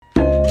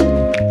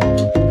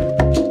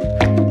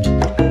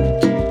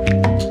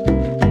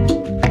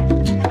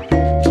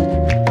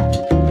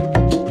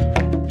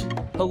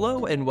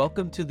and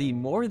welcome to the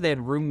More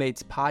Than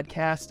Roommates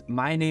podcast.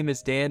 My name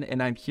is Dan,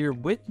 and I'm here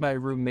with my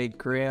roommate,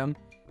 Graham,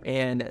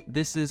 and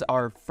this is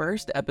our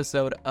first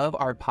episode of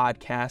our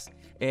podcast.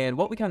 And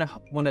what we kind of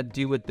want to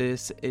do with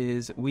this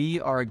is we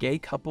are a gay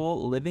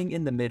couple living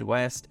in the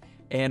Midwest,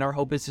 and our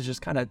hope is to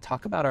just kind of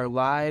talk about our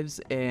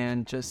lives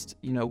and just,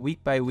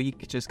 week by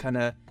week, just kind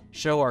of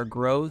show our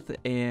growth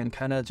and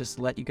kind of just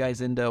let you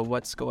guys into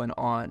what's going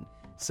on.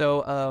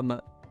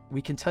 So,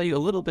 we can tell you a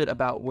little bit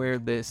about where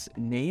this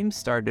name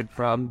started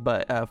from,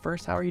 but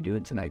first, how are you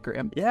doing tonight,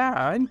 Graham? Yeah,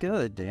 I'm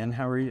good, Dan.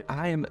 How are you?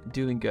 I am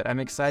doing good. I'm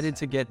excited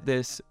to get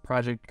this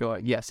project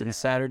going. Yes, it's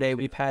Saturday.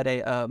 We've had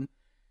a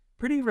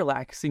pretty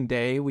relaxing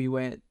day. We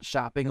went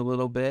shopping a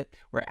little bit.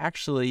 We're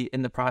actually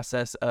in the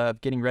process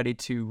of getting ready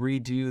to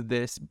redo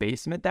this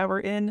basement that we're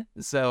in,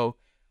 so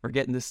we're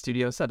getting the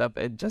studio set up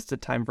in just a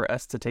time for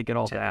us to take it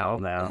all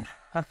down now.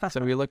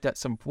 So we looked at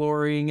some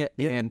flooring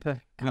and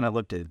kind of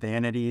looked at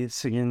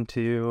vanities again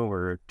too.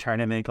 We're trying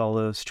to make all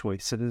those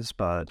choices,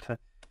 but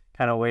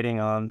kind of waiting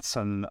on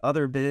some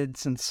other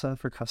bids and stuff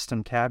for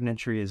custom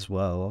cabinetry as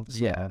well.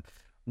 So yeah,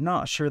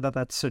 not sure that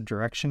that's the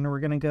direction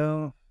we're gonna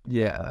go.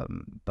 Yeah,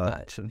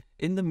 but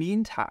in the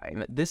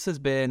meantime, this has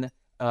been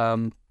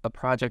a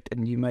project,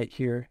 and you might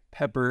hear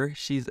Pepper.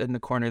 She's in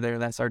the corner there.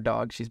 That's our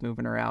dog. She's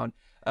moving around.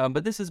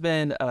 But this has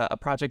been a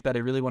project that I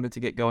really wanted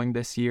to get going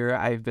this year.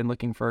 I've been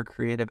looking for a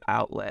creative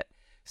outlet.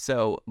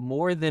 So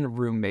More Than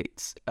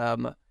Roommates.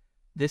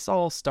 This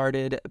all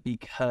started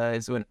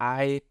because when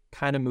I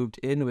kind of moved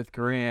in with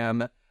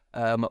Graham,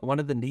 one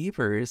of the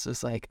neighbors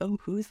was like, "Oh,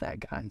 who's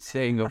that guy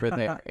staying over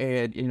there?"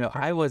 And,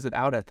 I wasn't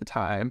out at the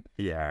time.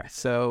 Yeah.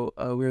 So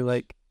we were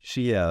like,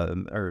 she,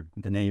 or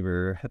the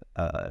neighbor,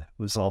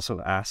 was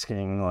also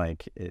asking,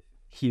 like, if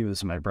he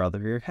was my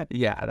brother.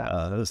 Yeah,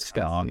 that was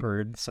kind of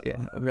awkward. So.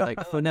 Yeah, we were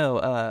like, "Oh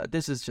no,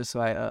 this is just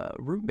my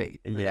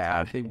roommate."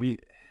 Yeah,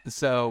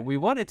 so we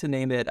wanted to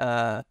name it,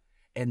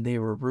 and they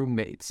were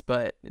roommates,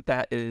 but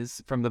that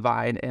is from the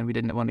Vine, and we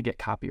didn't want to get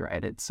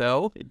copyrighted.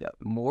 So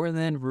More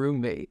Than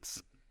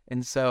Roommates,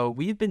 and so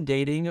we've been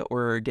dating.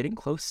 We're getting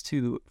close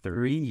to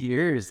 3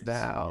 years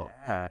now,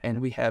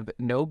 and we have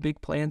no big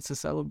plans to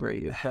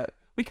celebrate. But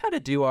we kind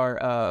of do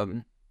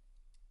our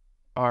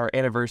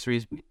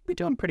anniversaries. We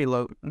do them pretty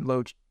low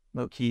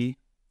key,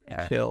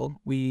 chill.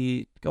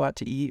 We go out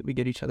to eat. We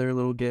get each other a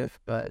little gift,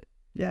 but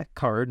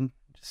card.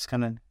 Just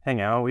kind of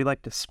hang out. We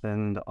like to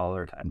spend all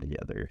our time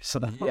together. So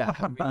we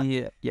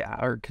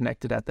are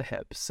connected at the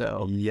hip.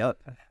 So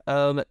yep.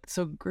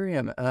 So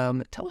Graham,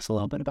 tell us a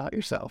little bit about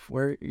yourself.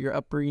 Where your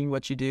upbringing,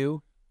 what you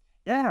do.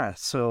 Yeah,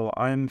 so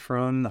I'm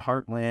from the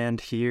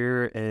heartland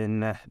here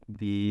in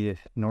the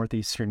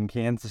northeastern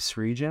Kansas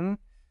region.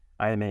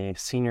 I'm a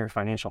senior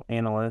financial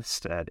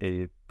analyst at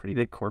a pretty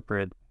big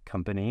corporate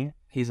company.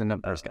 He's a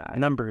numbers guy.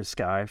 Numbers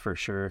guy for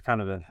sure.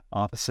 Kind of an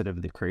opposite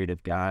of the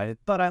creative guy,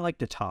 but I like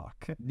to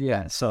talk.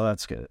 Yeah. So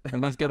that's good.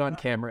 And let's get on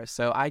camera.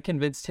 So I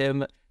convinced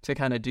him to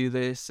kind of do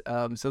this.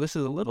 So this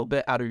is a little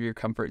bit out of your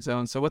comfort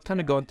zone. So what's kind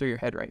of going through your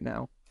head right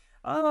now?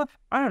 I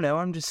don't know.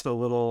 I'm just a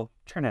little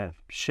trying to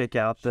shake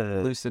out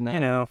the, loosen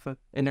up,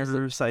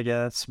 nerves, I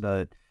guess,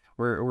 but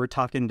we're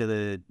talking to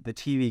the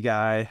TV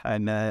guy I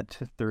met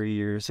 3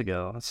 years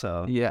ago.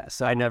 So yeah,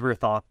 so I never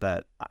thought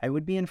that I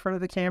would be in front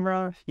of the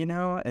camera,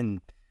 and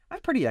I'm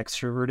pretty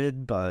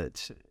extroverted,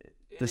 but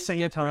at the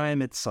same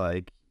time, it's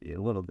like a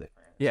little different.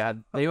 Yeah,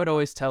 they would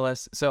always tell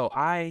us. So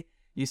I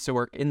used to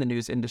work in the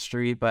news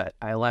industry, but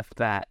I left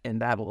that,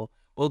 and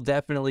we'll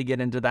definitely get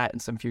into that in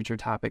some future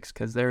topics,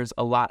 because there's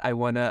a lot I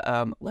want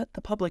to let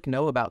the public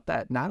know about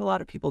that not a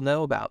lot of people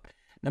know about.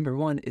 Number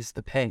one is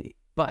the pay,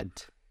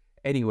 but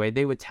anyway,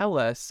 they would tell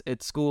us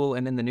at school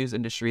and in the news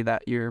industry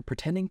that you're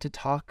pretending to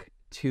talk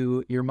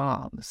to your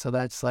mom. So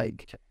that's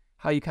like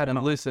how you kind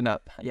of loosen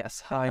up. Yes,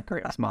 hi,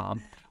 Graham's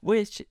mom,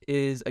 which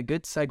is a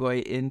good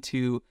segue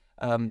into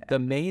the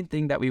main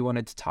thing that we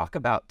wanted to talk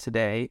about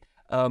today,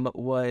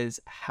 was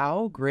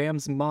how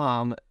Graham's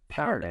mom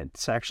parented.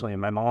 It's actually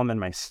my mom and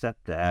my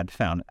stepdad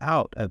found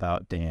out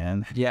about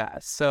Dan. Yeah,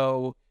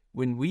 so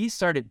when we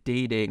started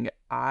dating,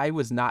 I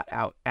was not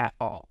out at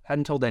all.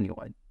 Hadn't told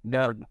anyone.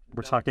 No,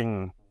 we're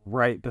talking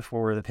right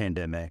before the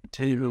pandemic,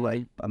 to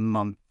like a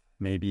month,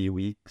 maybe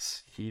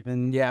weeks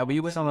even. Yeah, we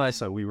went on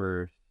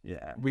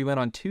we went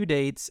on 2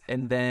 dates,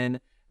 and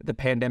then the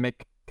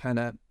pandemic kind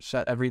of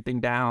shut everything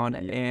down,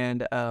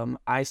 and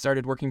I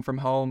started working from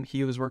home.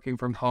 He was working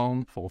from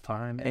home full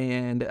time,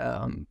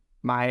 and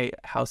my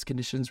house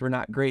conditions were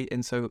not great,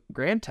 and so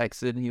Graham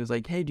texted and he was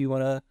like, "Hey, do you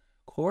want to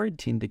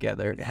quarantine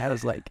together?" And I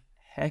was like,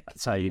 heck,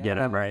 that's how you get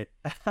it right.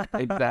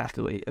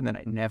 Exactly. And then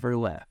I never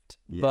left.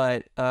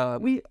 But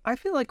I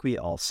feel like we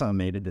also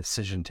made a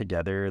decision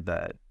together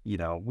that,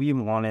 we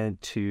wanted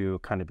to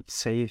kind of be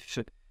safe.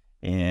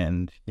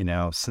 And,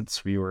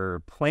 since we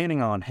were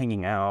planning on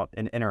hanging out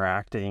and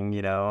interacting,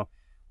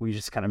 we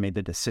just kind of made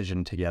the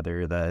decision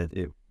together that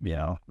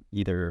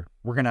either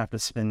we're going to have to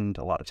spend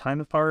a lot of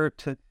time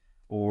apart,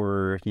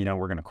 or,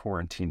 we're going to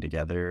quarantine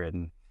together.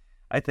 And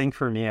I think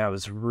for me, I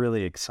was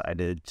really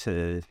excited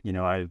to,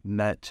 I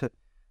met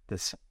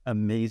this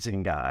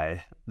amazing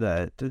guy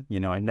that,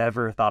 I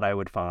never thought I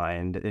would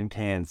find in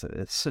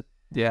Kansas.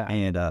 Yeah.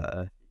 And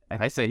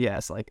I say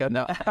yes, like,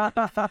 no.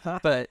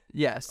 But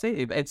yeah,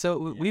 same. And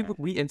so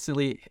we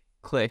instantly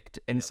clicked.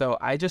 And so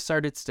I just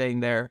started staying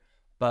there,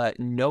 but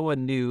no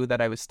one knew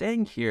that I was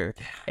staying here.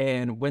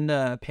 And when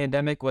the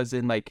pandemic was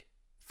in like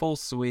full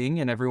swing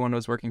and everyone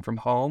was working from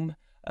home,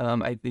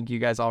 I think you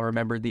guys all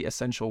remember the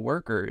essential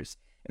workers.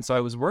 And so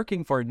I was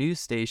working for a news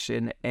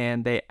station,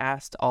 and they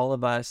asked all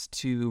of us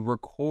to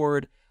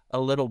record a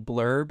little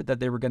blurb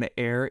that they were going to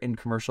air in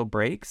commercial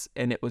breaks,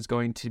 and it was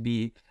going to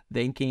be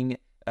thanking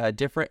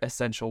different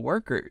essential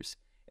workers.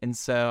 And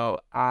so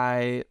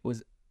I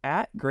was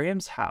at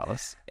Graham's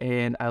house,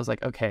 and I was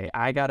like, okay,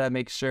 I got to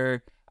make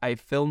sure I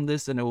filmed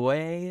this in a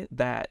way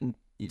that...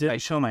 Didn't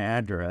show my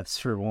address,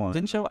 for one.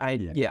 Didn't show? I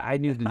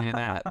knew to do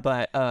that.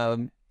 But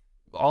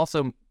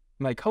also,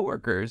 my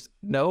coworkers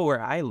know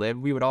where I live.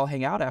 We would all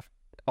hang out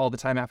all the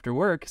time after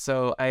work.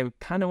 So I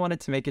kind of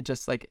wanted to make it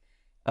just like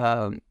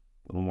a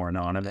little more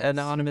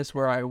anonymous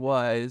where I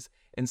was.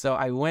 And so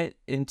I went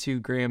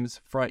into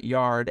Graham's front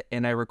yard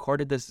and I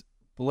recorded this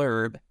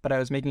blurb, but I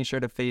was making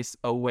sure to face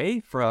away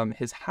from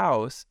his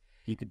house.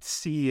 You could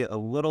see a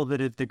little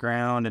bit of the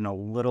ground and a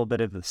little bit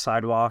of the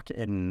sidewalk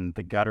and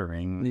the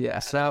guttering. Yeah.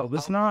 So it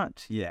was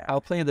not, I'll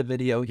play the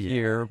video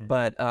here,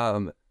 but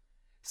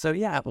so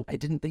yeah, I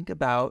didn't think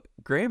about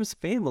Graham's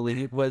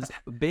family was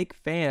big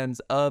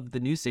fans of the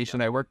news station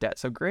I worked at.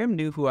 So Graham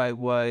knew who I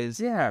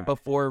was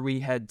before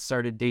we had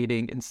started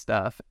dating and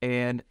stuff.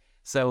 And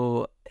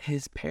so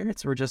his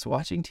parents were just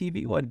watching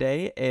TV one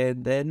day,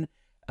 and then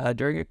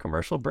during a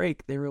commercial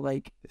break, they were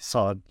like,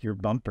 saw your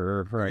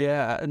bumper, right?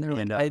 Yeah, and they're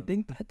like, I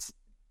think that's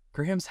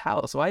Graham's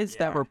house. Why is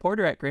that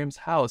reporter at Graham's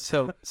house?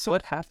 So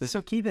what happened?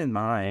 So keep in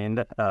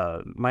mind,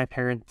 my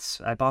parents,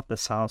 I bought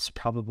this house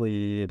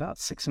probably about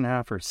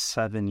 6.5 or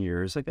 7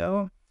 years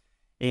ago.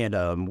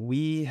 And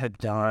we've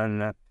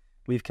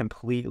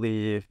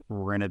completely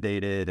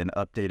renovated and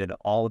updated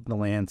all of the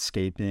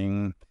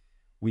landscaping.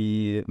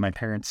 My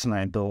parents and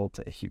I built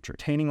a huge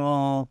retaining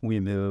wall. We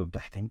moved,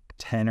 I think,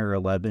 10 or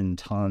 11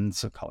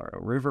 tons of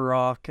Colorado River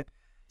rock.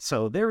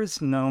 So there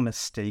is no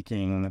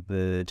mistaking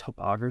the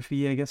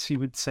topography, I guess you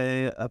would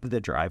say, of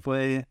the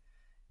driveway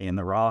and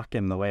the rock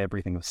and the way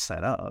everything was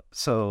set up.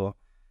 So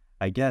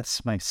I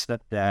guess my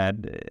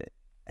stepdad,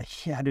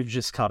 he had to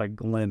just caught a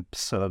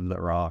glimpse of the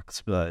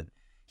rocks, but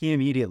he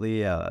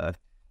immediately, I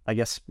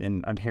guess,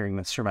 and I'm hearing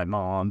this from my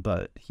mom,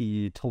 but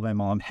he told my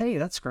mom, hey,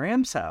 that's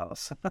Graham's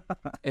house.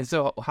 And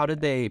so how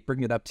did they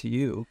bring it up to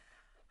you?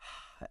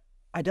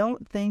 I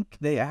don't think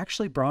they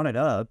actually brought it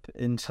up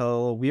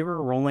until we were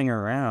rolling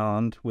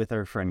around with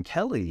our friend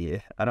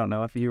Kelly. I don't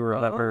know if you were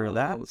ever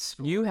that.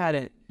 You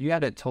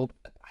hadn't told.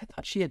 I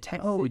thought she had texted.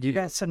 Oh, you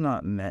guys had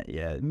not met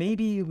yet.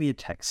 Maybe we had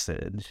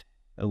texted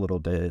a little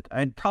bit.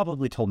 I'd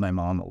probably told my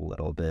mom a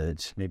little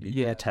bit.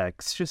 Maybe a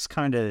text, just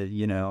kind of,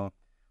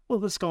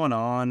 what was going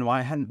on, why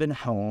I hadn't been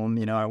home.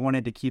 I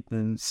wanted to keep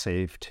them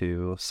safe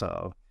too.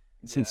 So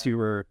since you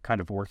were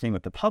kind of working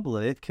with the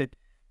public,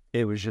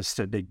 it was just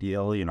a big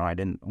deal. I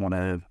didn't want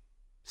to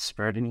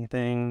spread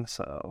anything.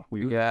 So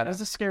it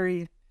was a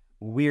scary,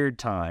 weird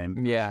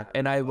time. Yeah.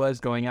 And I was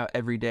going out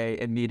every day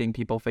and meeting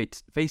people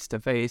face to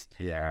face.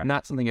 Yeah.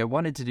 Not something I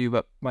wanted to do,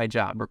 but my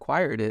job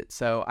required it.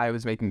 So I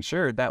was making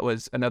sure. That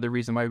was another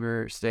reason why we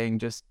were staying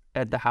just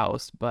at the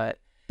house. But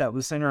that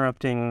was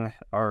interrupting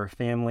our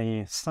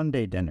family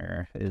Sunday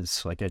dinner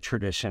is like a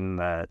tradition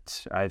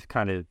that I've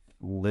kind of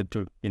lived,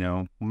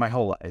 my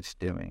whole life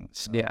doing.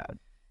 So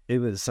it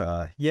was,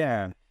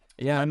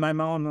 Yeah, and my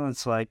mom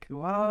was like,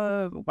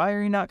 well, why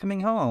are you not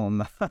coming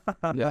home?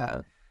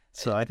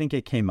 So I think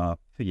it came up,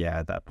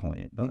 at that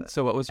point. But,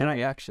 so what was your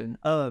reaction?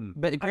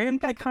 But Graham,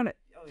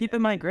 keep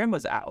in mind, Graham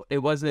was out. It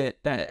wasn't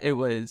that it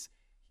was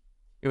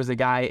a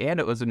guy and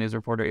it was a news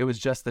reporter. It was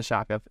just the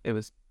shock of it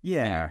was.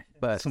 Yeah.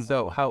 But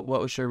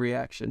what was your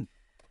reaction?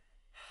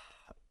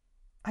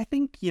 I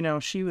think,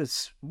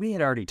 we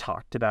had already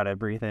talked about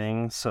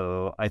everything,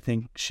 so I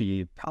think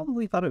she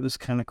probably thought it was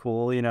kind of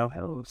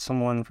cool,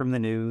 someone from the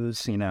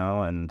news,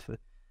 and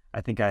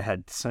I think I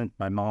had sent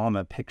my mom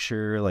a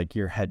picture, like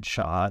your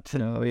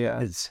headshot. Oh, yeah.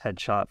 His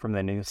headshot from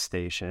the news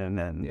station,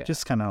 and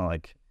just kind of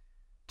like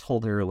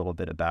told her a little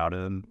bit about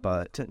him,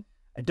 but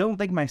I don't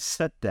think my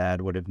stepdad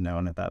would have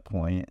known at that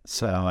point,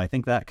 so I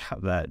think that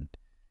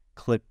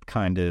clip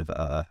kind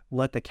of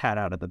let the cat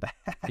out of the bag.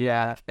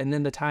 Yeah, and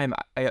then the time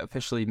I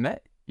officially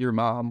met your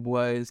mom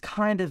was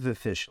kind of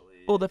officially.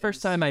 Well, the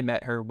first time I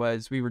met her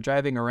was we were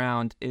driving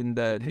around in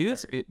the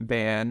news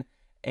van,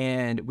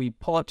 and we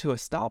pull up to a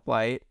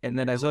stoplight, and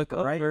then I look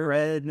over. Bright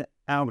red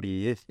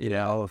Audi,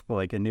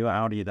 like a new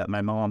Audi that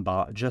my mom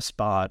just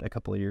bought a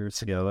couple of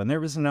years ago, and there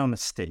was no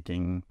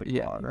mistaking the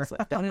car. It's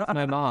like, that is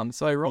my mom.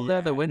 So I rolled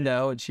down the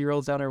window, and she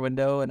rolls down her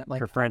window, and I'm like,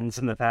 her friends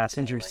in the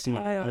passenger seat.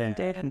 Hi,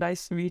 Dad,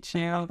 nice to meet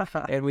you.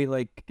 And we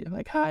I'm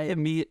like, hi,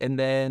 and meet, and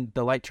then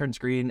the light turns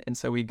green, and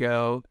so we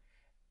go.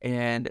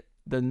 And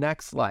the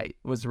next light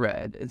was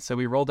red, and so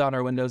we rolled down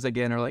our windows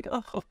again. We're like,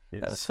 oh,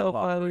 that's so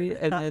funny.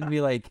 And then we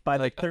By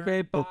the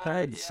okay,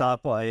 bye.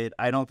 stoplight,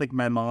 I don't think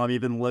my mom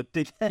even looked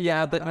again.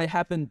 Yeah, but it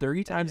happened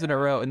 30 times in a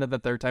row, and then the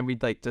third time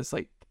we'd like just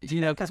like,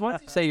 because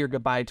once you say your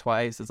goodbye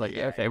twice, it's like,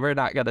 okay, we're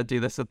not gonna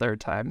do this a third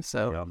time.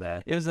 So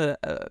it was a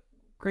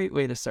great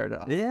way to start it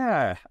off.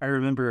 Yeah, I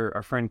remember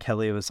our friend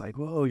Kelly was like,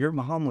 "Whoa, your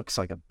mom looks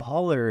like a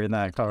baller in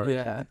that car."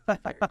 Yeah,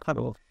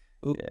 cool.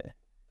 Yeah.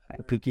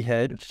 Pookie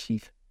head.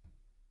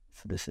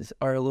 So this is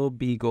our little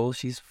beagle.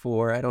 She's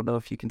 4. I don't know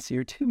if you can see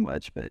her too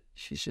much, but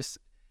she's just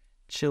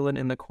chilling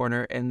in the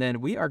corner. And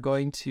then we are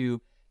going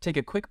to take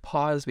a quick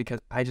pause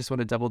because I just want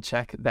to double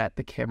check that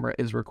the camera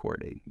is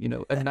recording.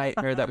 A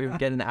nightmare that we would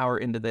get an hour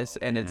into this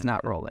and it's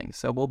not rolling.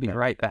 So we'll be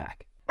right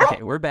back.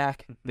 Okay, we're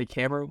back. The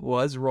camera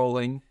was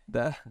rolling.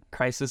 The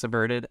crisis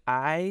averted.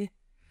 I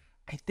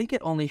think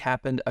it only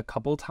happened a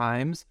couple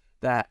times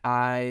that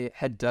I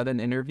had done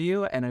an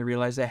interview and I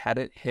realized I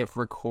hadn't hit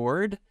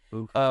record.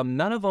 None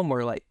of them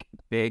were like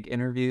big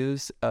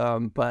interviews,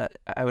 but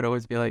I would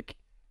always be like,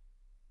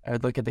 I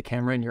would look at the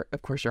camera and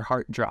of course your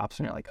heart drops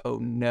and you're like, oh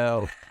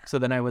no. So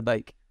then I would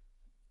like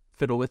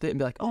fiddle with it and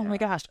be like, oh my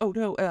gosh, oh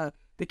no,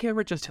 the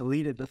camera just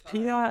deleted the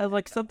file. Yeah,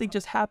 like something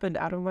just happened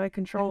out of my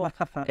control.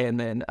 And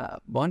then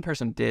one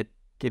person did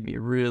give me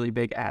a really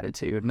big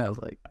attitude, and I was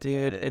like,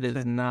 dude, it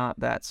is not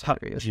that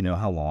serious. Do you know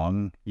how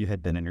long you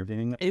had been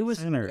interviewing? It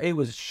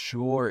was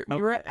short. We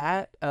were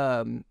at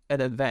an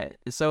event,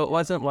 so it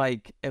wasn't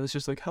like, it was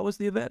just like, how was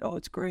the event? Oh,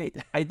 it's great.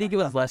 I think it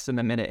was less than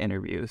a minute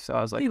interview, so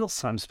I was like,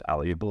 Sounds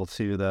valuable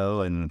too,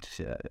 though, and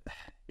yeah,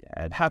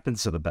 it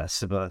happens to the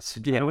best of us.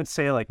 Yeah. I would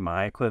say like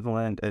my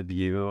equivalent of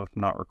you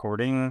not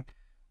recording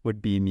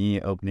would be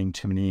me opening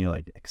too many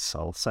like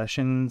Excel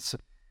sessions,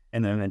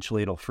 and then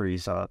eventually it'll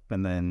freeze up,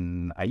 and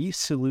then I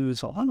used to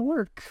lose a lot of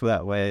work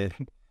that way,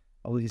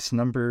 all these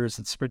numbers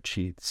and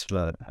spreadsheets.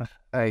 But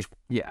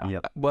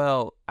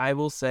Well, I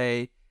will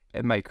say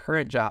in my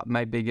current job,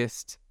 my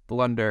biggest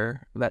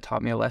blunder that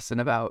taught me a lesson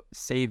about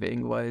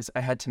saving was I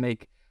had to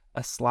make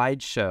a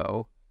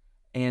slideshow,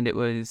 and it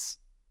was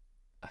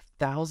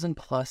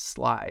 1,000+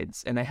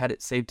 slides, and I had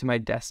it saved to my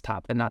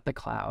desktop and not the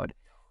cloud.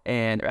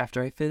 And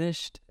after I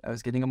finished, I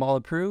was getting them all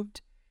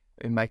approved,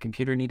 and my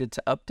computer needed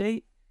to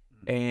update,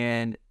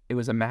 and it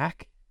was a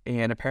Mac,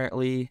 and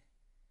apparently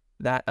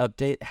that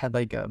update had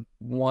like a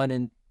 1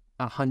 in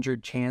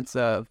 100 chance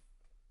of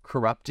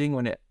corrupting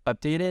when it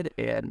updated,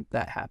 and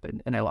that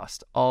happened, and I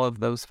lost all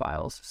of those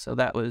files. So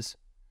that was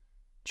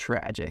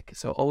tragic.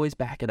 So always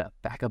back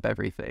up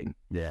everything.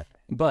 Yeah.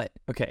 But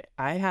okay,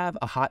 I have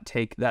a hot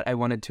take that I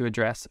wanted to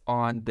address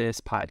on this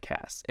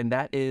podcast, and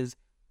that is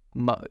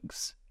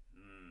mugs.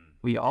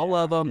 We all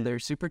love them. They're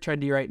super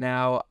trendy right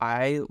now.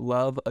 I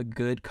love a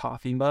good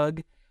coffee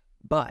mug.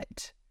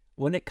 But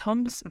when it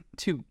comes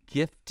to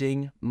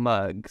gifting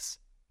mugs,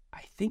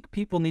 I think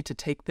people need to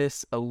take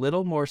this a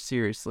little more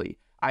seriously.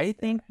 I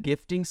think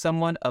gifting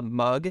someone a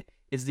mug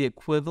is the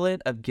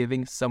equivalent of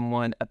giving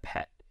someone a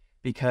pet,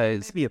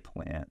 because maybe a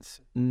plant.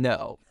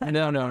 No.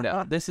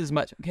 This is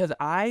much, because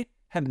I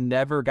have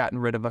never gotten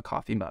rid of a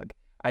coffee mug.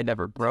 I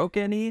never broke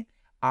any.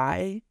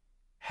 I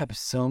have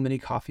so many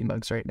coffee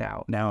mugs right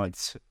now. Now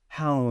it's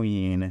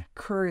Halloween,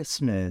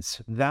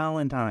 Christmas,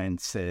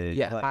 Valentine's Day.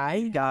 Yeah,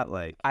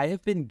 I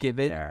have been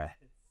given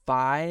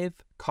 5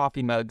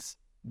 coffee mugs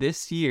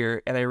this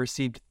year, and I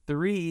received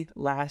 3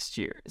 last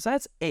year. So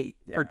that's 8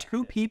 for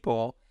 2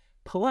 people.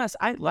 Plus,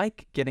 I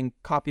like getting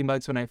coffee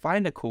mugs when I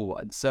find a cool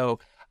one. So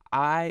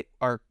our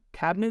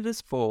cabinet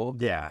is full.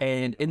 Yeah.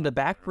 And in the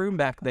back room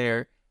back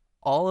there,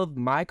 all of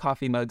my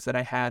coffee mugs that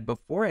I had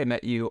before I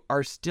met you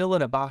are still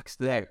in a box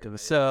there.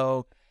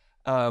 So,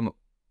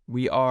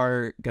 we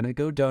are going to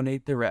go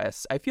donate the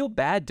rest. I feel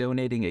bad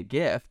donating a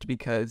gift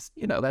because,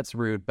 that's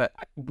rude, but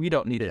we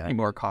don't need any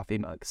more coffee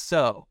mugs.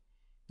 So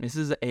this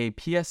is a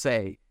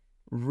PSA.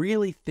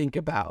 Really think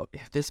about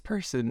if this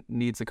person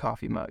needs a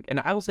coffee mug. And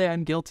I will say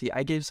I'm guilty.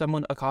 I gave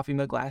someone a coffee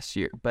mug last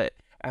year, but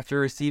after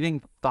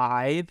receiving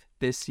 5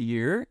 this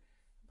year,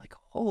 like,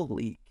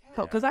 holy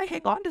cow, because I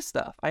hang on to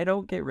stuff. I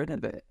don't get rid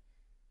of it.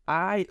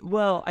 I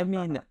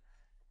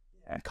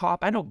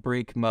don't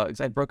break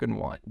mugs. I've broken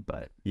one,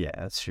 but yeah,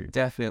 that's true.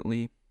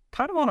 Definitely.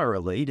 Kind of on a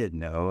related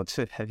note,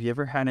 have you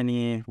ever had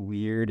any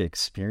weird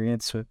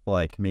experience with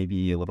like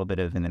maybe a little bit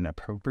of an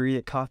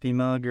inappropriate coffee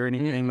mug or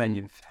anything that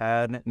you've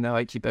had? No,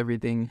 I keep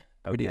everything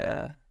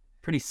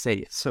pretty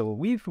safe. So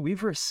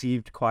we've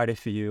received quite a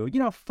few,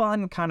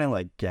 fun kind of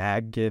like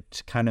gag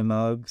gift kind of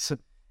mugs.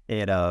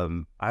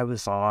 And I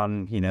was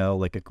on,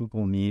 like a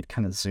Google Meet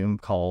kind of Zoom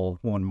call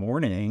one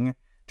morning,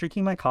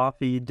 drinking my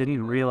coffee,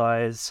 didn't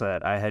realize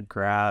that I had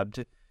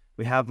grabbed,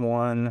 we have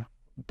one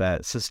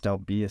that says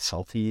don't be a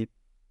salty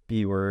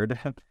B word,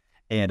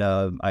 and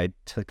I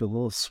took a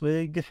little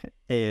swig,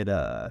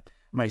 and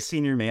my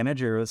senior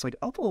manager was like,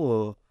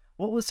 oh,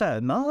 what was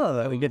that?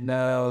 No,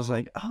 No. I was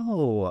like,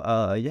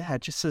 yeah,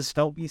 it just says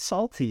don't be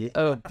salty.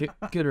 Oh,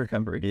 good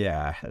recovery.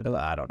 Yeah,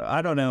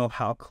 I don't know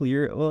how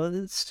clear it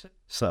was.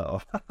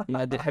 So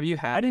Have you I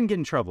had? didn't get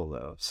in trouble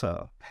though.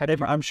 So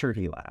I'm sure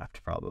he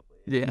laughed probably.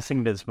 Yeah. He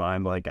seemed his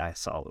mind like I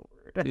saw the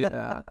word.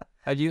 Yeah.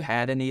 Have you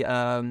had any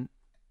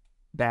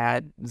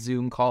bad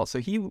Zoom calls? So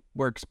he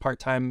works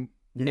part-time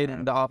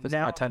in the office,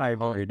 Now part-time at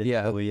home. hybrid,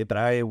 Yeah. but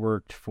I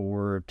worked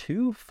for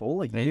 2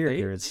 full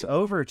years,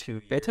 over 2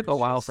 years. It took a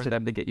while for just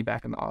them to get you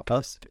back in the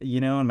office.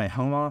 in my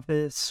home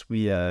office,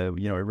 we I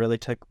really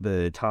took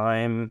the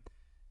time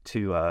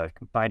to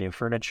buy new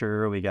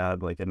furniture. We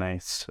got like a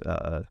nice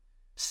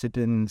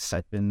stipend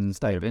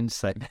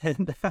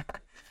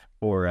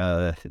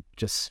for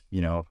just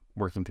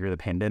working through the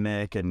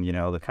pandemic and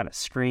the kind of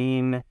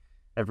screen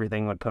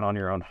everything would put on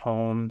your own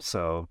home.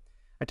 So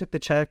I took the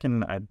check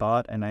and I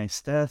bought a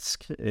nice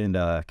desk and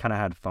kind of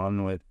had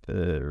fun with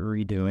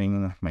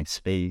redoing my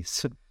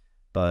space,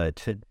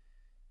 but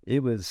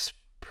it was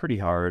pretty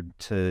hard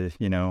to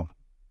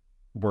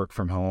work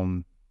from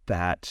home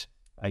that,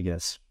 I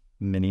guess,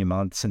 many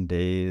months and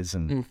days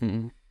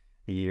and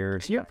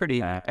years. You're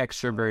pretty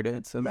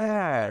extroverted, so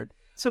Yeah.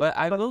 but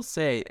I will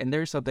say, and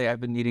there's something I've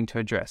been needing to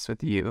address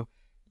with you.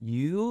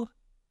 You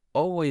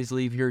always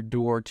leave your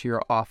door to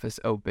your office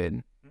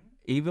open,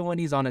 even when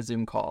he's on a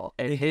Zoom call.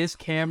 And his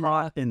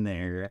camera, in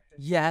there.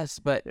 yes,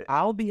 but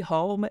I'll be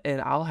home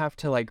and I'll have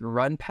to like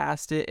run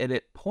past it, and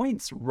it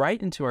points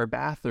right into our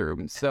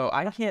bathroom. So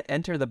I can't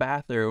enter the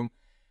bathroom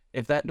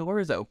if that door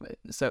is open.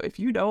 So if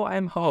you know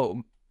I'm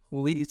home,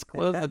 please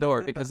close the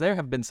door, because there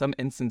have been some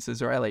instances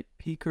where I like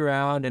peek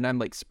around and I'm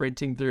like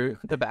sprinting through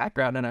the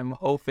background and I'm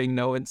hoping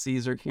no one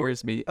sees or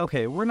hears me.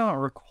 Okay, we're not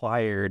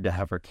required to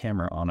have our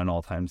camera on at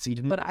all times.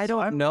 Even But I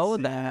don't know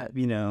that.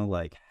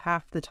 like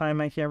half the time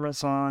my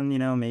camera's on,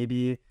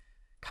 maybe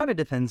kind of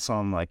depends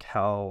on like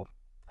how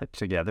put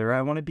together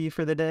I want to be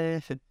for the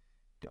day. Do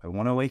I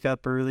want to wake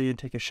up early and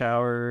take a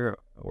shower,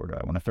 or do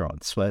I want to throw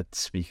on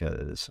sweats?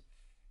 Because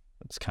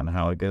that's kind of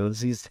how it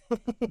goes these days.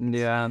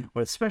 Yeah.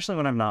 Well, especially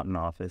when I'm not in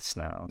office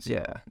now. So.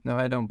 Yeah. No,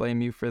 I don't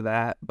blame you for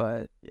that.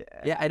 But Yeah.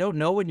 yeah, I don't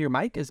know when your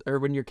mic is or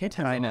when your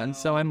camera's on.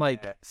 So I'm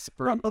like,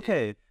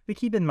 Okay, but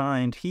keep in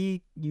mind,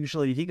 he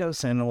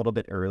goes in a little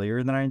bit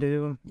earlier than I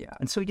do. Yeah.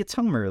 And so he gets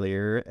home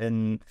earlier,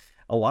 and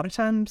a lot of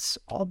times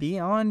I'll be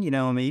on,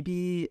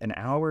 maybe an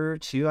hour or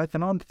two. I've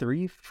been on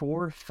 3,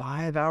 4,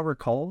 5-hour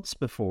calls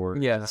before.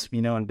 Yeah. Just,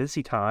 in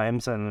busy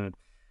times, and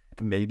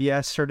maybe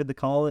I started the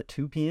call at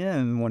 2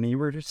 p.m. when you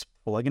were just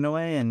plugging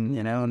away, and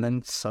and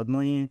then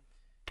suddenly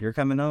you're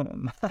coming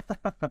home.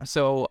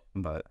 So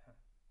But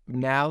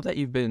now that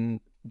you've been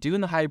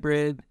doing the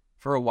hybrid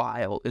for a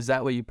while, is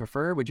that what you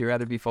prefer? Would you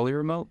rather be fully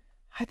remote?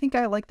 I think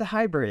I like the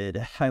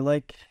hybrid. I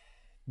like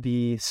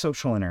the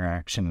social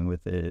interaction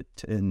with it,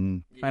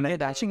 and kind of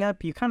catching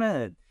up. You kind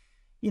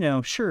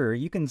of, sure,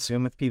 you can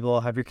Zoom with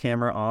people, have your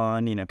camera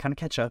on, kind of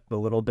catch up a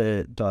little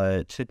bit,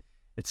 but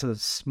it's a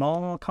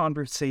small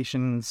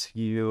conversations.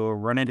 You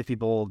run into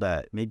people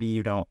that maybe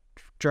you don't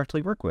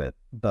directly work with,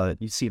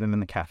 but you see them in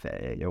the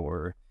cafe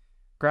or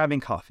grabbing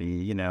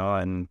coffee,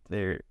 and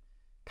they're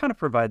kind of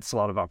provides a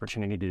lot of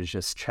opportunity to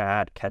just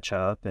chat, catch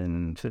up,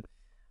 and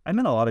I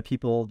met a lot of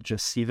people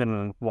just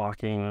even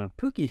walking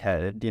Pookie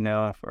Head,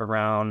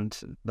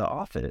 around the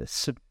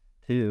office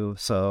too.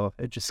 So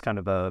it just kind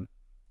of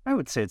I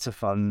would say it's a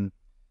fun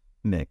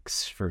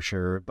mix for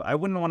sure, but I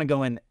wouldn't want to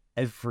go in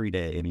every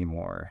day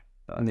anymore.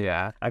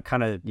 Yeah. I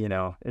kind of,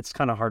 it's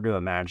kind of hard to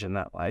imagine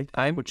that life,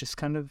 which is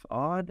kind of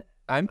odd.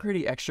 I'm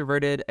pretty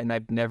extroverted, and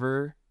I've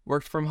never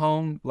worked from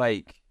home.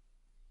 Like,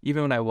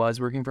 even when I was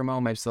working from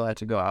home, I still had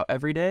to go out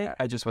every day.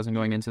 I just wasn't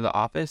going into the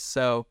office.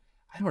 So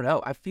I don't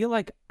know. I feel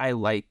like I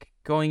like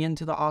going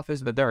into the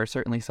office, but there are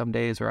certainly some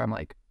days where I'm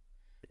like,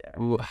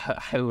 ooh,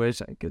 I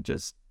wish I could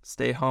just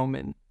stay home.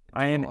 And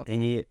I am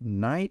a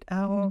night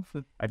owl.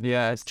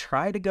 I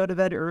try to go to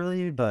bed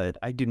early, but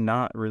I do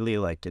not really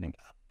like getting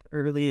up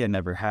early. I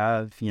never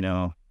have.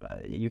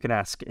 You can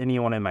ask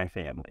anyone in my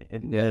family,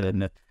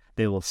 and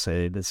they will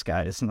say this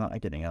guy is not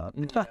getting up.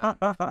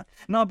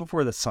 Not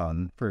before the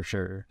sun, for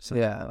sure. So.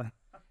 Yeah.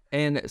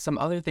 And some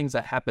other things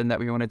that happened that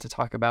we wanted to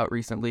talk about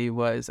recently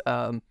was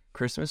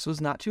Christmas was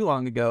not too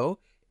long ago,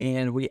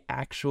 and we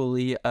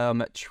actually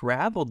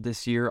traveled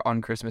this year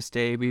on Christmas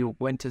Day. We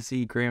went to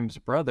see Graham's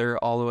brother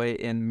all the way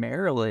in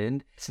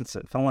Maryland. Since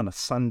it fell on a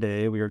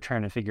Sunday, we were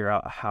trying to figure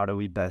out how do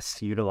we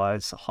best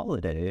utilize the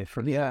holiday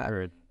for the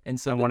third. And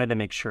so I wanted to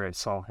make sure I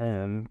saw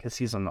him because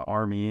he's in the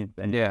Army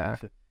and has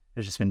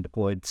just been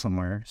deployed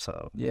somewhere.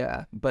 So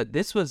but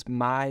this was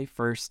my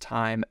first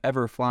time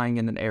ever flying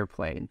in an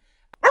airplane.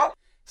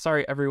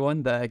 Sorry,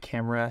 everyone, the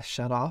camera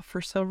shut off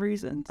for some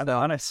reason. So,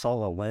 I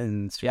saw a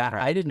lens.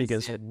 I didn't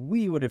because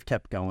we would have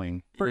kept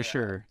going for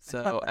sure.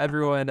 So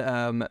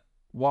everyone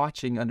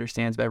watching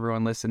understands, but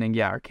everyone listening,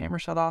 our camera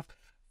shut off.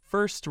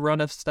 First run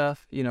of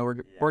stuff,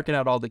 we're working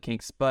out all the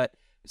kinks. But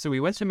so we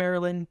went to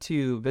Maryland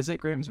to visit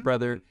Graham's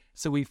brother.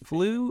 So we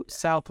flew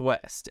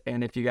Southwest,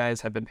 and if you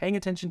guys have been paying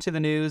attention to the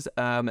news,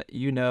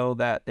 you know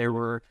that there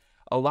were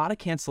a lot of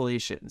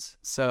cancellations.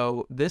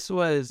 So this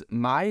was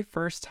my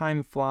first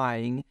time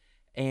flying,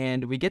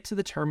 and we get to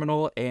the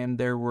terminal, and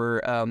there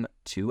were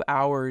 2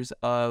 hours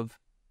of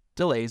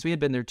delays. We had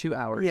been there 2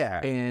 hours. Yeah.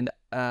 And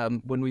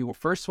when we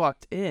first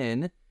walked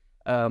in,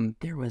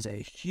 there was a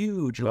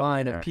huge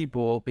line of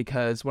people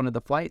because one of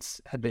the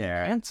flights had been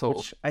canceled.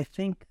 Which I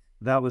think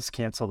that was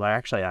canceled. I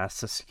actually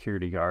asked the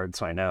security guard,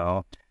 so I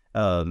know.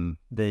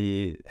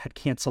 They had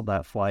canceled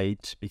that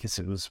flight because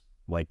it was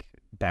like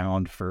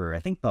bound for, I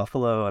think,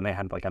 Buffalo, and they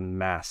had like a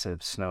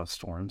massive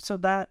snowstorm. So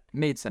that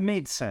made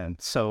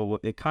sense. So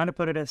it kind of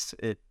put us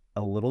at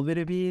a little bit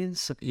of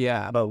ease.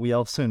 Yeah. But we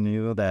also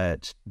knew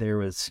that there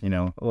was, you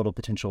know, a little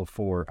potential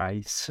for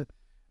ice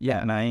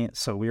at night.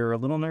 So we were a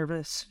little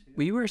nervous.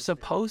 We were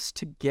supposed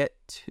to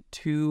get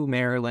to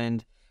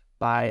Maryland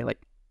by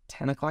like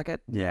 10 o'clock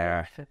at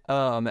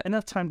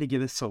enough time to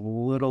give us a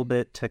little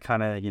bit to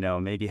kind of, you know,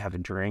 maybe have a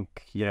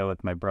drink, you know,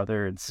 with my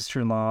brother and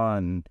sister-in-law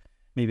and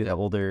maybe the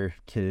older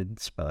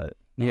kids, but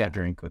not a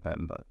drink with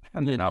them, but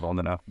I'm not old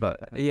enough.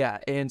 But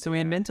and so we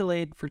had been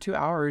delayed for 2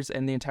 hours,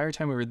 and the entire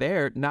time we were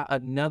there, not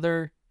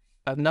another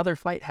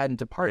flight hadn't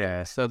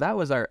departed. So that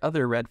was our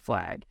other red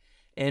flag.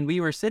 And we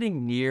were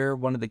sitting near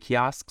one of the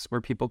kiosks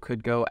where people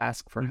could go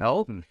ask for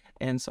help.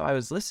 And so I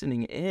was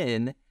listening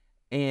in,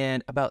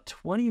 and about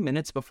 20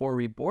 minutes before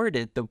we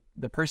boarded,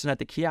 the person at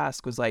the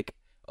kiosk was like,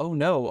 "Oh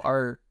no,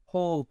 our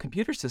whole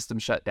computer system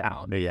shut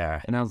down."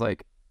 And I was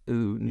like,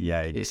 "Ooh,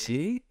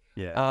 yikes."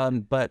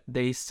 But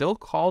they still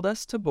called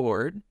us to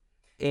board.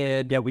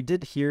 And we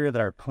did hear that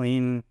our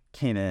plane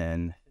came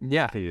in.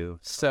 Too.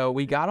 So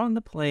we got on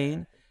the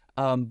plane.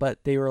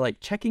 But they were like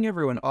checking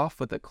everyone off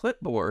with a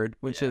clipboard,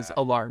 which is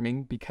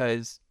alarming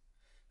because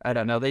I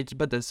don't know,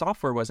 but the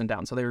software wasn't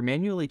down. So they were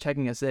manually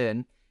checking us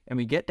in, and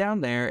we get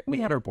down there.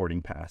 We had our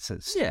boarding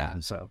passes.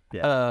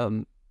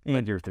 And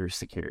you're through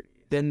security.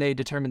 Then they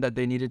determined that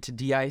they needed to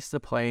de-ice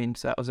the plane.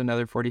 So that was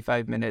another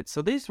 45 minutes.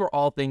 So these were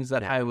all things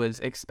that I was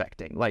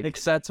expecting. Like,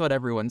 that's what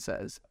everyone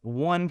says.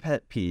 One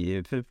pet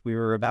peeve, if we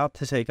were about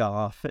to take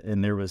off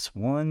and there was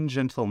one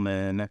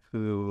gentleman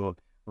who,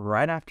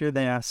 right after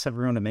they asked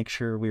everyone to make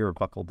sure we were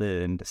buckled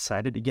in,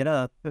 decided to get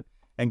up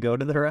and go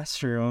to the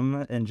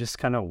restroom and just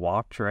kind of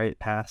walked right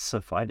past the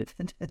flight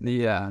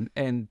attendant.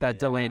 And that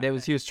delay,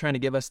 he was trying to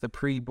give us the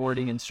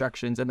pre-boarding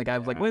instructions, and the guy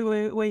was like,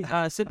 wait,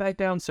 sit back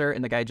down, sir.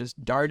 And the guy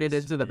just darted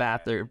into the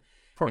bathroom.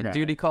 And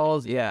duty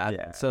calls,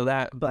 so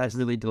that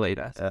really delayed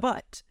us.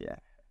 But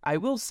I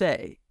will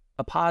say,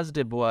 a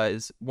positive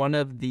was one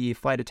of the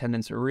flight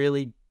attendants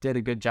really did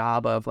a good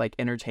job of like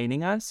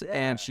entertaining us,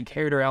 and she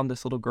carried around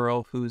this little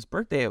girl whose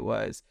birthday it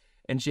was,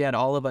 and she had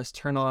all of us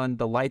turn on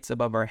the lights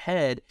above our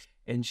head,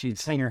 and she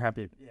sang her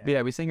happy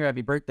we sang her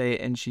happy birthday,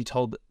 and she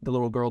told the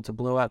little girl to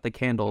blow out the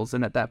candles,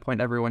 and at that point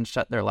everyone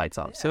shut their lights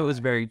off. So it was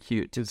very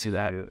cute to see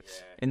that.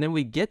 And then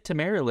we get to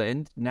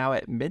Maryland now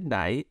at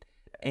midnight,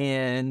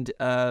 and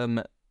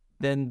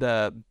then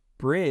the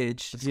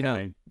bridge,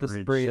 this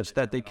bridge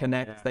that they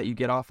connect that you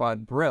get off on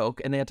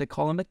broke, and they had to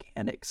call a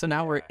mechanic. So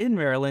now we're in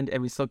Maryland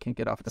and we still can't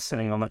get off the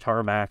sitting on the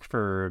tarmac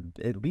for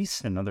at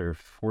least another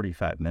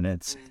 45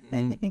 minutes,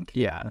 I think.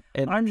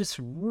 And I'm just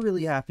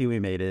really happy we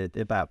made it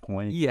at that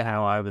point.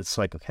 How I was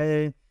like,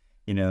 okay,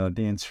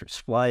 the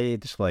first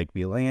flight, like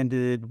we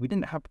landed.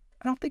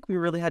 I don't think we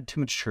really had too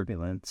much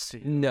turbulence.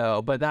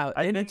 No, but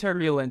any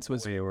turbulence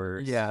was way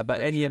worse. But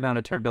any amount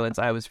of turbulence,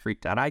 I was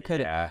freaked out. I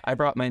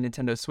brought my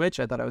Nintendo Switch.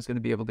 I thought I was going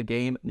to be able to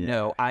game.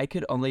 No, I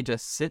could only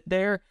just sit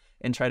there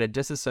and try to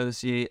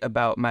disassociate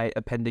about my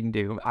impending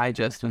doom. I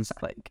just was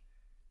like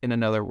in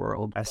another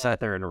world. I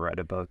sat there and read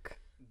a book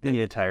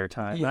the entire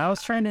time. And I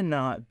was trying to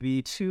not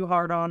be too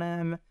hard on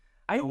him.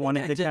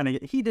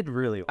 He did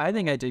really well. I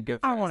think I did good.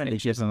 I wanted to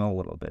give him a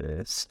little bit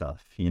of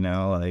stuff,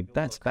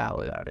 that's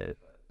valid about it.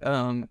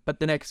 But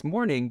the next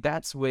morning,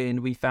 that's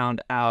when we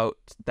found out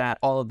that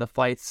all of the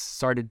flights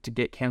started to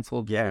get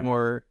canceled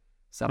for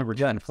some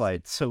return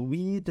flights. So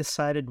we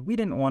decided we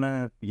didn't want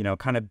to,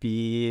 kind of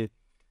be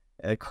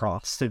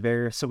across to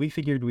there. So we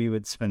figured we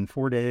would spend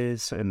 4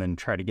 days and then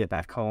try to get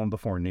back home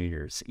before New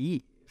Year's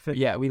Eve.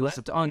 Yeah, we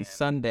left on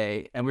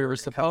Sunday, and we were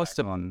supposed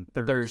to on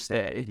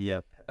Thursday.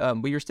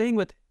 We were staying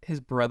with his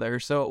brother,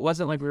 so it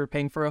wasn't like we were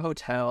paying for a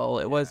hotel.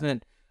 It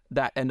wasn't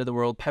that end of the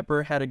world.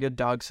 Pepper had a good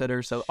dog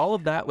sitter, so all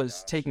of that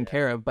was taken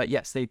care of. But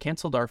yes, they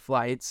canceled our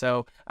flight,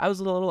 so I was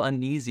a little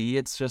uneasy.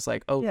 It's just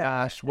like,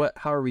 gosh,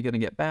 how are we going to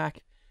get back?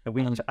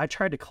 I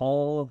tried to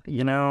call,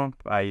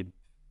 I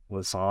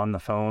was on the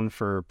phone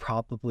for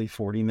probably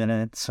 40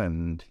 minutes,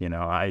 and,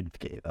 I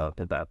gave up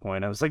at that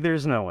point. I was like,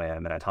 there's no way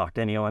I'm going to talk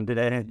to anyone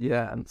today.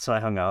 And so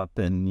I hung up,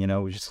 and,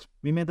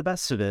 we made the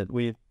best of it.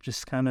 We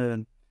just kind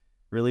of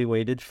really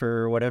waited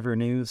for whatever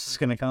news is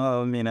going to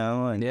come,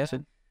 and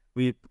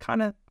we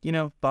kind of,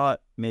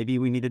 thought maybe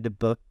we needed to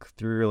book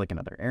through like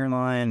another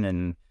airline,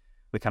 and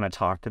we kind of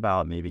talked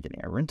about maybe getting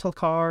a rental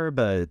car,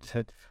 but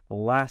the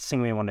last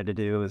thing we wanted to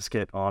do was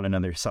get on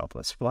another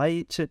Southwest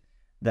flight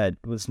that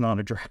was not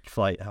a direct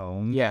flight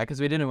home. Yeah,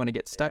 because we didn't want to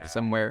get stuck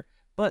somewhere.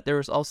 But there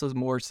was also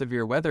more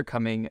severe weather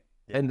coming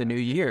in the new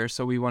year,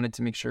 so we wanted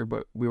to make sure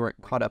we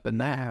weren't caught up in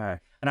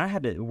that. And I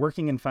had to,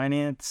 working in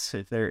finance,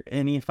 if there are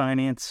any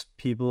finance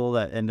people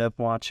that end up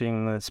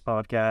watching this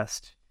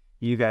podcast,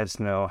 you guys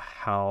know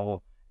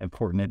how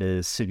important it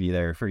is to be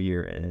there for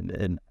year end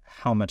and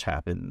how much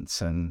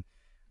happens. And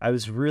I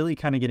was really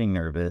kind of getting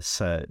nervous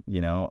that,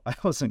 I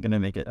wasn't going to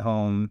make it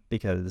home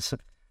because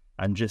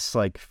I'm just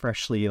like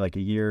freshly like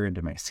a year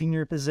into my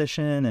senior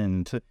position,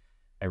 and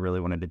I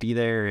really wanted to be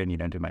there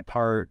and, do my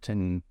part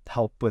and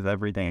help with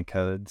everything I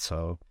could.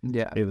 So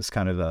Yeah. it was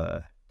kind of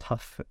a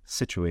tough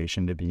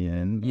situation to be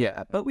in.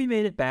 Yeah, but we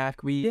made it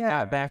back. We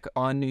got back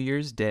on New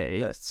Year's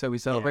Day. So we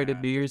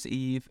celebrated New Year's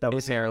Eve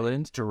in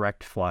Maryland.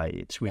 Direct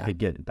flight. We could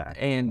get back.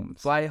 And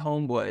fly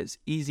home was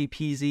easy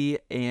peasy.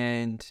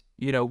 And,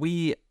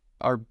 we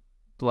are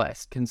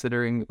blessed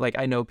considering, like,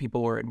 I know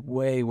people were in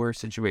way worse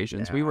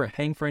situations. We weren't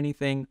paying for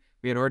anything.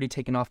 We had already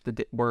taken off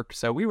the work,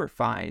 so we were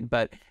fine.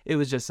 But it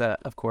was just,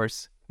 of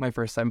course, my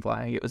first time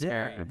flying. It was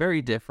very,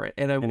 very different.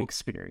 And an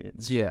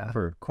experience. Yeah.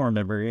 For core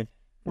memory,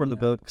 for the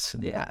books.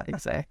 Yeah,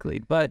 exactly.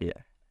 But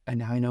and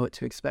now I know what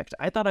to expect.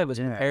 I thought I was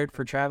prepared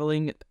for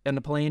traveling in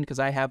a plane because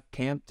I have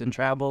camped and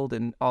traveled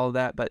and all of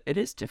that. But it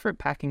is different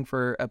packing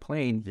for a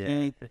plane.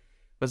 He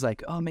was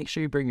like, "Oh, make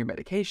sure you bring your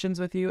medications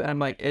with you." And I'm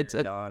like, "It's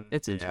a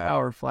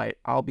 2-hour flight.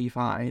 I'll be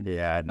fine."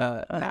 Yeah.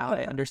 Now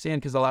I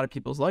understand because a lot of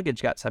people's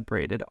luggage got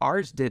separated.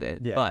 Ours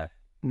didn't. Yeah. But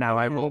now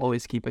I will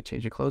always keep a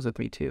change of clothes with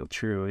me too.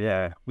 True.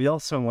 Yeah. We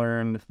also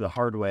learned the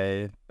hard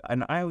way,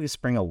 and I always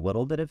bring a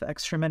little bit of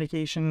extra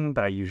medication,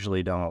 but I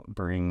usually don't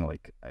bring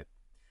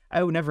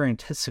I would never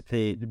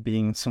anticipate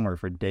being somewhere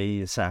for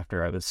days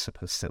after I was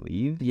supposed to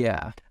leave.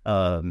 Yeah.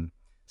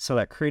 So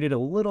that created a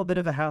little bit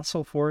of a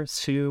hassle for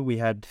us too. We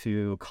had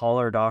to call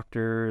our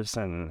doctors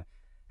and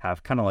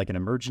have kind of like an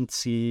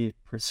emergency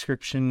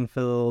prescription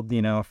filled,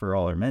 for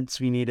all our meds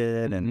we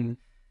needed. And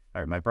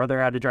my brother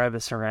had to drive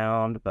us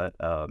around. But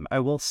I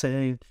will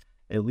say,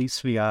 at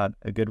least we got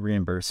a good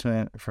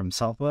reimbursement from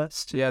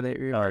Southwest. Yeah, they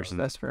reimbursed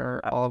us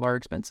for all of our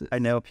expenses. I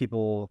know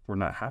people were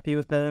not happy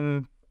with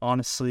them.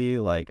 Honestly,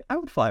 I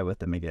would fly with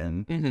them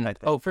again.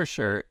 Oh, for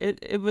sure.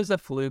 It was a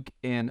fluke,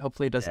 and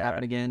hopefully it doesn't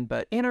happen again.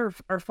 But and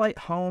our flight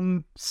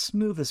home,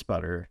 smooth as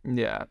butter.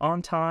 Yeah.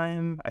 On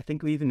time. I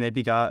think we even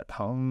maybe got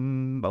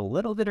home a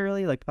little bit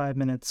early, like 5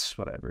 minutes,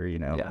 whatever,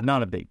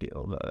 Not a big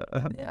deal.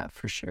 But yeah,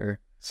 for sure.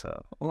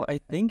 So, well, I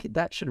think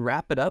that should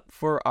wrap it up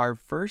for our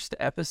first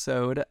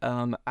episode.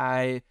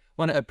 I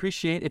want to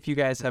appreciate if you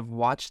guys have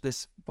watched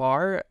this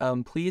far.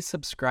 Please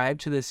subscribe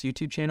to this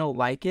YouTube channel,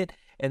 like it,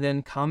 and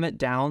then comment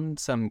down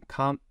some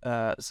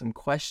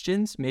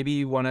questions. Maybe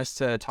you want us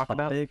to talk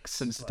about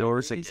some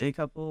stories, a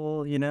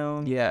couple,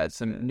 Yeah,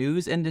 some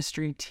news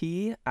industry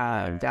tea.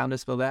 Down to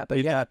spill that. But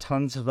we've got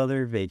tons of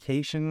other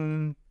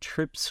vacation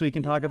trips we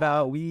can talk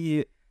about.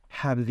 We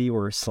have the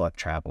worst luck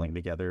traveling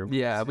together.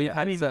 Yeah,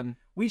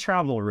 we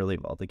travel really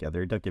well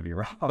together. Don't get me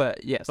wrong.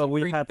 But yes, but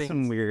we've had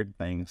some weird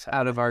things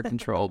out of our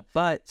control.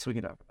 But so we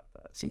can talk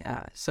about that.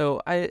 Yeah. So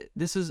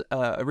this is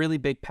a really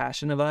big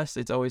passion of us.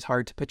 It's always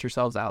hard to put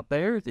yourselves out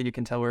there. You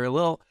can tell we're a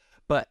little,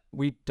 but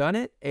we've done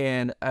it,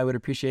 and I would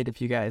appreciate if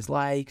you guys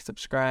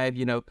subscribe.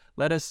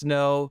 Let us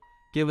know.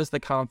 Give us the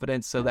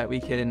confidence so that we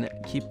can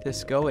keep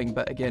this going.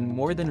 But again,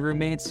 More Than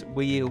Roommates,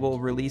 we will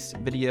release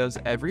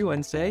videos every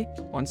Wednesday,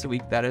 once a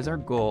week. That is our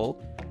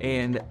goal.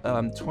 And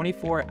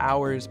 24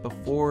 hours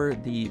before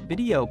the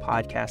video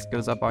podcast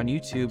goes up on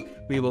YouTube,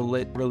 we will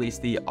release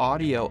the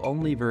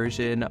audio-only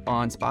version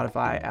on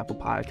Spotify, Apple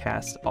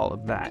Podcasts, all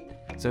of that.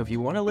 So if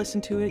you want to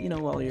listen to it,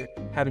 while you're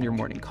having your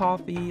morning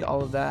coffee,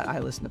 all of that. I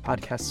listen to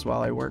podcasts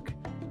while I work.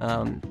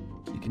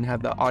 You can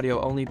have the audio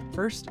only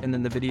first and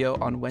then the video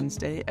on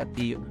Wednesday at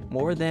the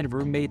More Than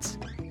Roommates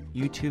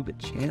YouTube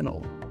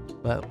channel.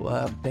 But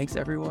thanks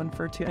everyone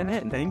for tuning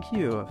in. Thank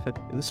you. It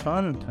was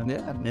fun.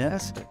 Yeah.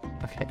 Yes.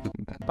 Okay.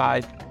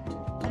 Bye.